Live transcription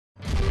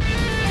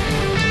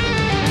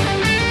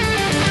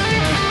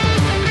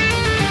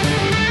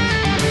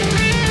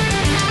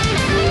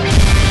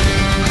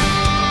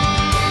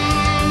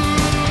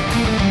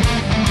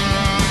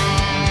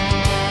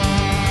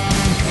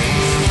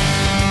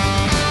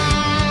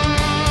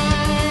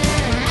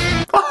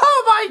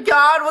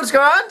what's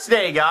going on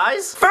today,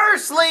 guys?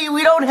 Firstly,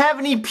 we don't have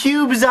any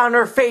pubes on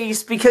our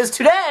face because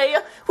today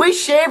we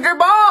shaved our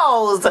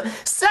balls.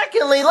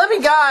 Secondly, let me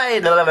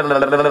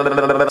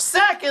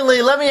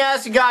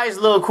ask you guys a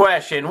little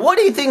question. What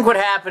do you think would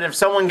happen if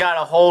someone got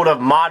a hold of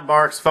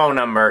Modmark's phone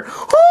number?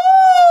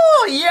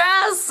 Ooh,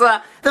 yes!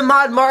 The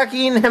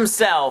Modmarkian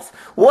himself.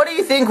 What do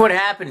you think would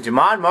happen to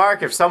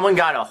Modmark if someone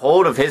got a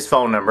hold of his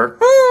phone number?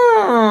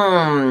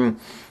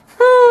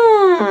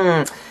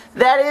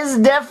 That is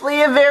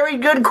definitely a very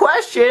good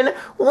question.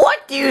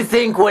 What do you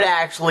think would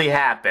actually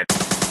happen?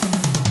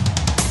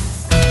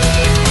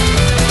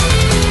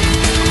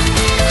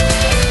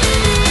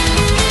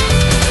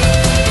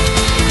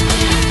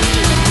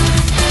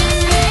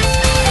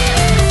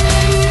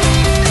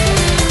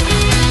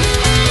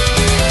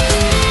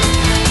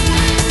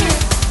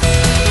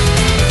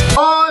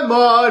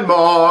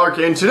 Mark,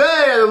 and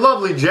today at the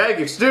lovely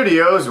Jagex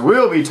Studios,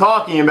 we'll be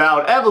talking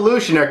about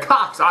Evolution of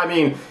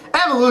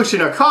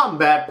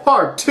Combat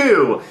Part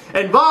 2,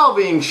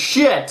 involving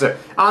shit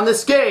on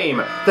this game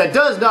that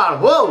does not,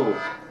 whoa!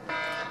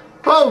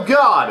 Oh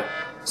god,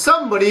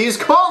 somebody's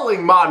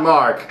calling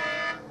Modmark!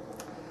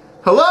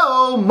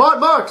 Hello,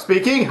 Modmark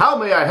speaking, how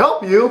may I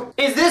help you?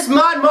 Is this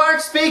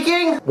Modmark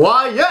speaking?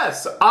 Why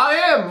yes, I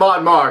am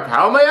Modmark,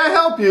 how may I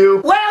help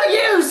you? Well,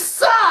 you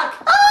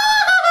suck!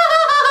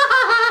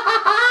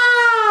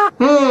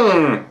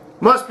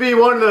 Must be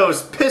one of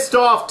those pissed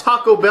off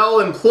Taco Bell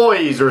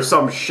employees or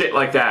some shit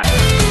like that.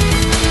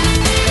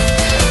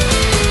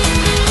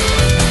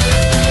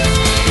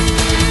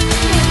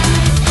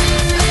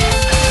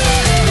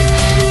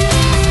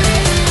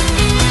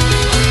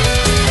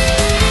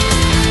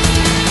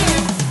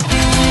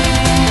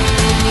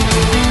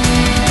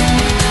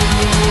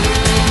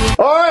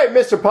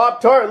 Mr.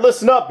 Pop-Tart,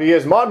 listen up,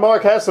 because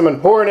Modmark has some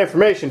important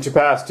information to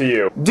pass to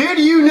you. Did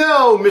you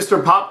know,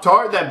 Mr.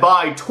 Pop-Tart, that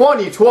by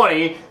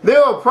 2020,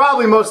 there will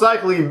probably most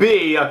likely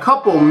be a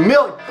couple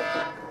million...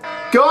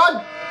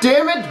 God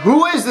damn it,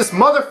 who is this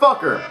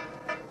motherfucker?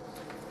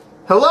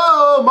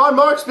 Hello,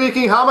 Modmark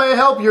speaking, how may I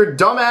help your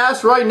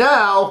dumbass right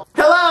now?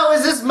 Hello,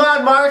 is this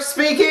Modmark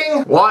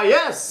speaking? Why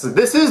yes,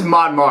 this is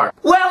Modmark.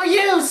 Well,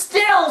 you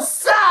still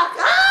suck!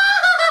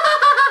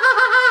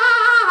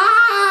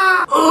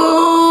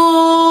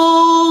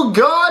 Oh,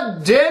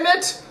 god damn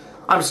it!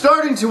 I'm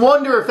starting to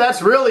wonder if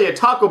that's really a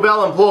Taco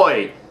Bell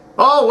employee.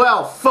 Oh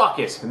well, fuck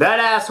it. That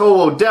asshole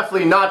will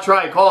definitely not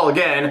try to call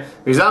again,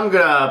 because I'm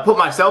gonna put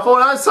my cell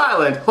phone on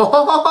silent. Ho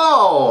ho ho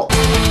ho!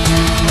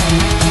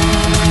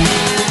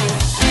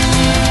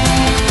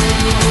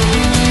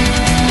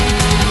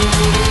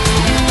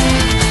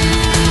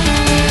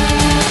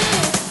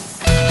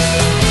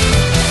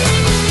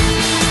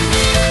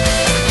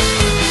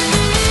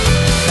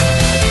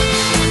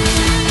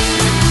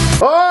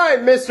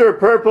 Mr.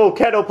 Purple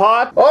Kettle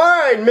Pot.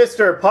 Alright,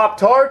 Mr.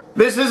 Pop-Tart.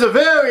 This is a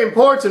very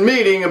important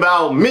meeting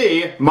about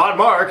me,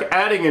 Modmark,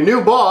 adding a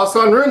new boss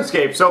on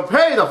RuneScape, so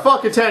pay the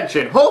fuck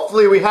attention.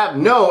 Hopefully we have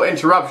no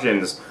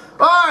interruptions.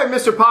 Alright,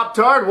 Mr.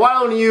 Pop-Tart, why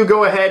don't you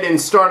go ahead and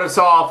start us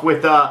off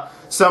with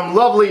some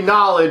lovely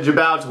knowledge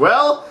about,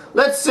 well,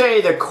 let's say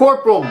the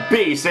Corporal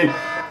Beast, and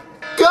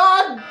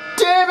god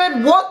damn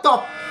it, what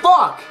the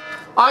fuck?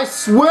 I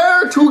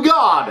swear to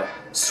God,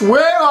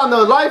 swear on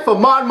the life of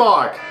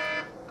Modmark.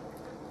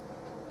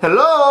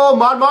 Hello,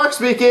 Modmark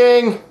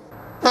speaking.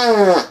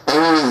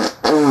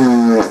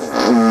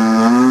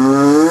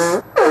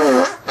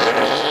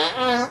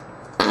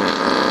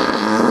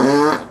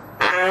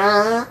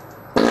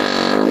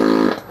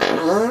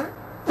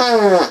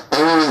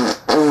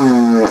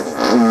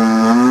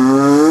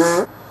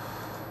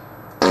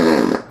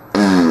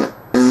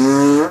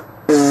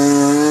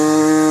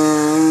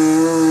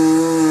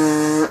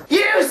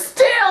 You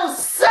still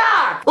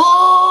suck!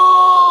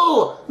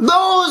 Oh,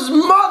 those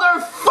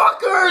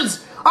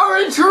motherfuckers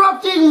are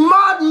interrupting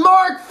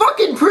Modmark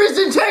fucking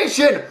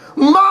presentation!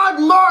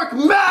 Modmark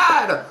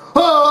mad!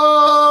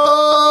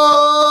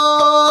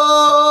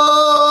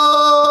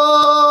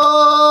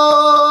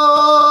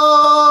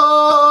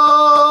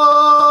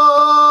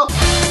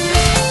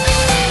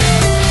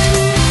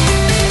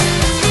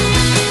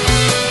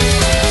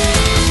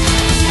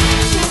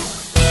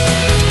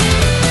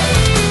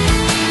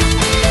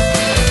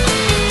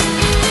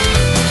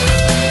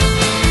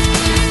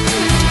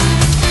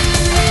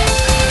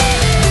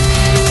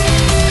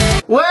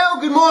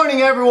 Good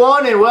morning,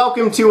 everyone, and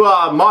welcome to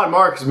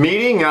Modmark's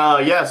meeting.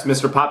 Yes,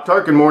 Mr.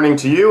 Pop-Tart, good morning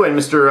to you, and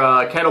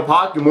Mr. Kettle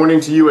Pot, good morning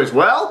to you as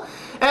well.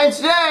 And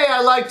today,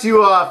 I'd like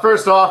to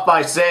first off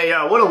by say,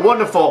 what a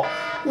wonderful...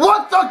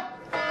 What the...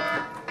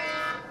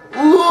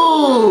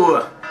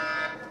 Ooh!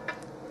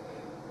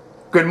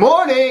 Good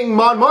morning,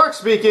 Modmark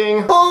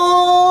speaking.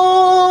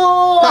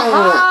 Oh,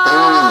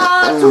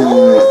 hot,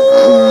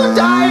 ooh,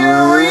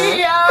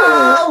 diarrhea,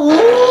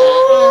 ooh.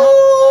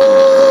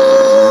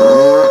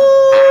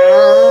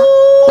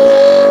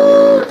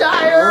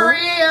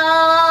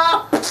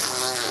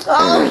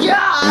 Oh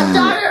yeah,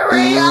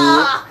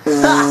 diarrhea!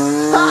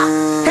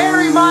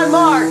 Harry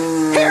Modmark!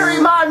 Harry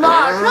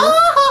Modmark!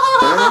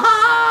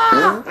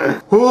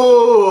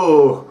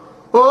 Oh!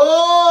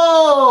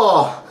 Oh!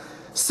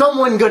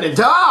 someone gonna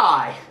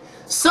die.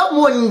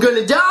 Someone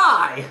gonna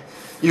die.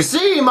 You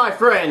see, my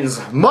friends,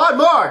 Mod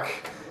Mark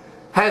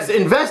has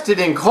invested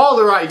in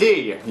caller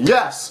ID.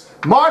 Yes,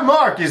 Mod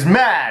Mark is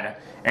mad.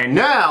 And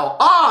now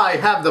I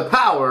have the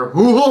power.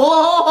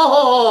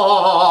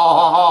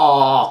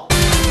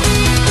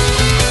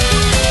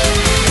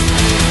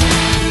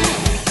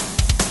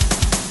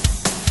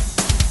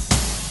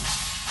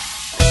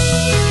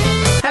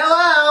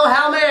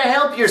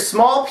 Your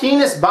small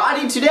penis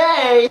body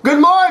today.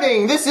 Good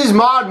morning. This is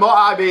Mod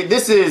Mark. I mean,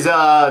 this is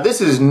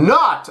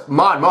not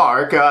Mod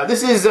Mark.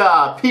 This is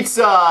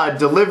pizza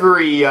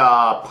delivery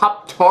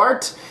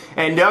Pop-Tart.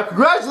 And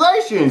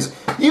congratulations!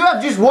 You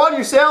have just won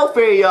yourself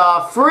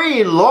a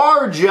free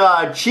large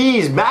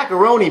cheese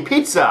macaroni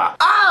pizza.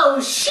 Oh,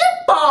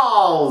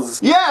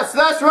 shitballs! Yes,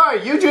 that's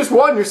right. You just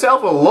won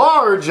yourself a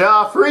large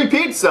free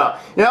pizza.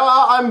 Now,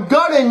 I'm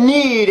gonna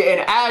need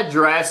an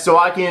address so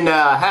I can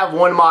have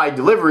one of my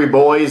delivery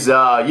boys,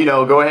 you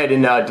know, go ahead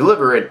and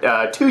deliver it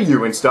to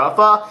you and stuff.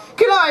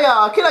 Can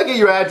I get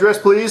your address,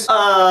 please?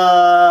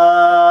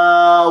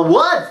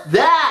 What's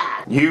that?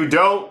 You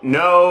don't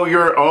know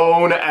your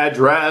own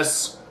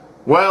address?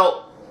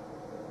 Well,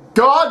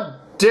 god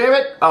damn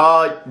it.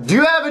 Do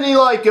you have any,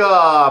 like,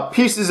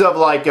 pieces of,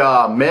 like,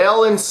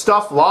 mail and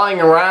stuff lying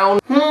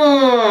around?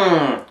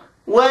 Well,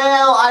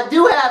 I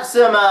do have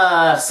some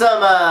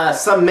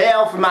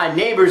mail from my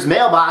neighbor's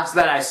mailbox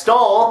that I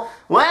stole.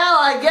 Well,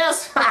 I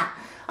guess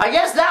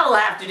that'll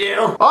have to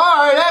do.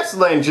 Alright,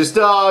 excellent. Just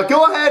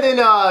go ahead and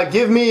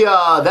give me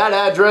that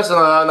address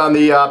on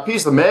the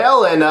piece of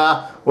mail, and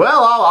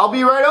well, I'll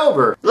be right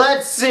over.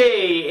 Let's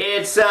see.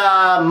 It's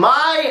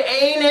My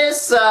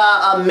Anus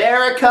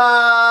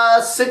America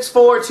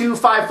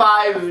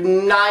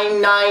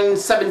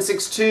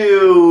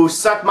 64255999762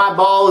 Suck My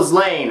Balls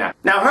Lane.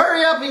 Now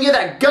hurry up and get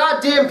that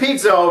goddamn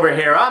pizza over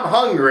here. I'm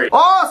hungry.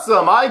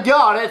 Awesome, I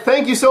got it.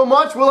 Thank you so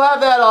much. We'll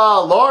have that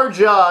large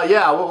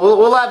yeah,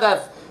 we'll have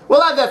that.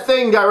 We'll have that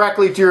thing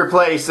directly to your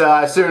place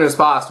as soon as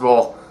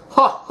possible.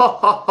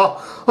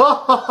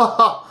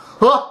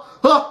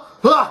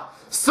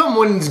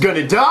 Someone's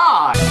gonna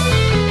die!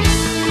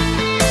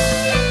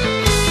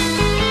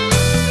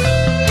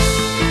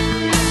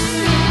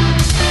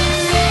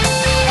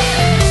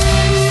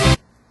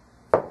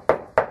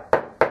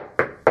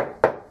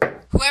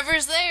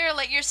 Whoever's there,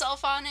 let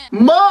yourself on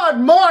in. Mod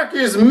Mark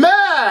is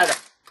mad!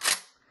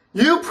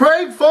 You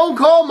prank phone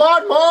call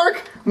Mod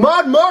Mark?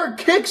 Mod Mark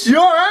kicks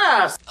your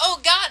ass! Oh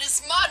god,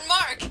 it's Mod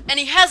Mark, and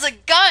he has a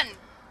gun!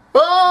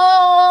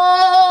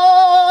 Oh!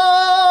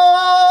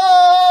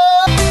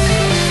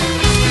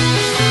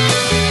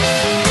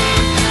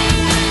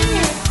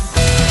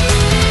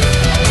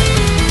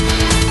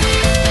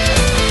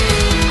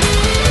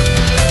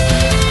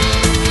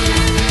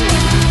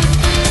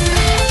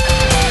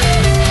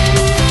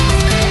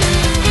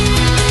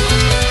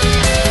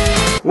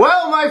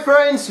 Well, my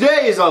friends,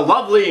 today is a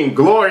lovely and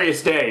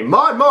glorious day.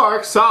 Mod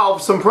Mark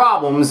solved some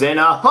problems and,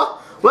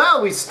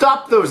 well, we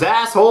stopped those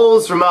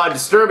assholes from,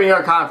 disturbing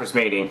our conference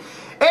meeting.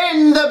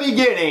 In the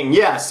beginning,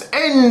 yes,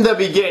 in the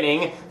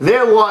beginning,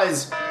 there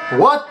was,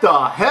 what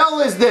the hell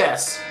is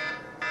this?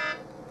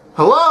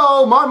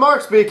 Hello, Mod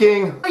Mark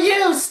speaking.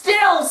 You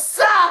still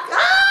suck!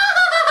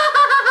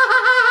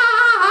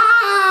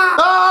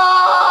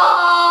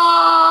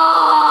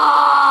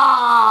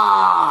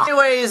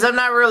 I'm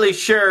not really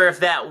sure if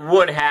that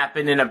would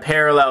happen in a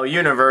parallel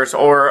universe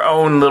or our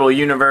own little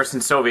universe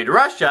in Soviet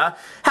Russia.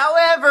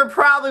 However,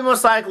 probably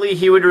most likely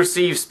he would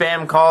receive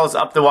spam calls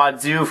up the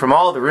wazoo from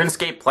all the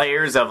RuneScape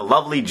players of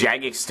lovely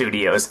Jagex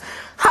Studios.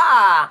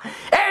 Ha!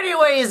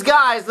 Anyways,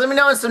 guys, let me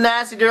know in some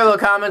nasty dirty little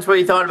comments what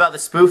you thought about the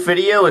spoof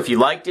video, if you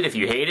liked it, if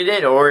you hated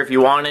it, or if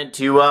you wanted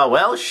to,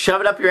 well,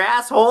 shove it up your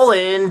asshole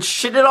and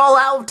shit it all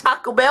out of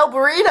Taco Bell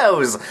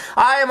burritos.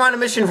 I am on a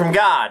mission from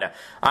God.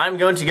 I'm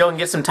going to go and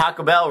get some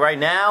Taco Bell right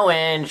now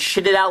and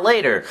shit it out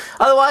later.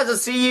 Otherwise, I'll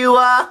see you,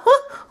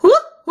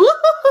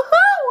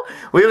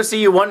 we will see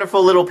you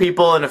wonderful little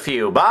people in a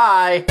few.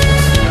 Bye!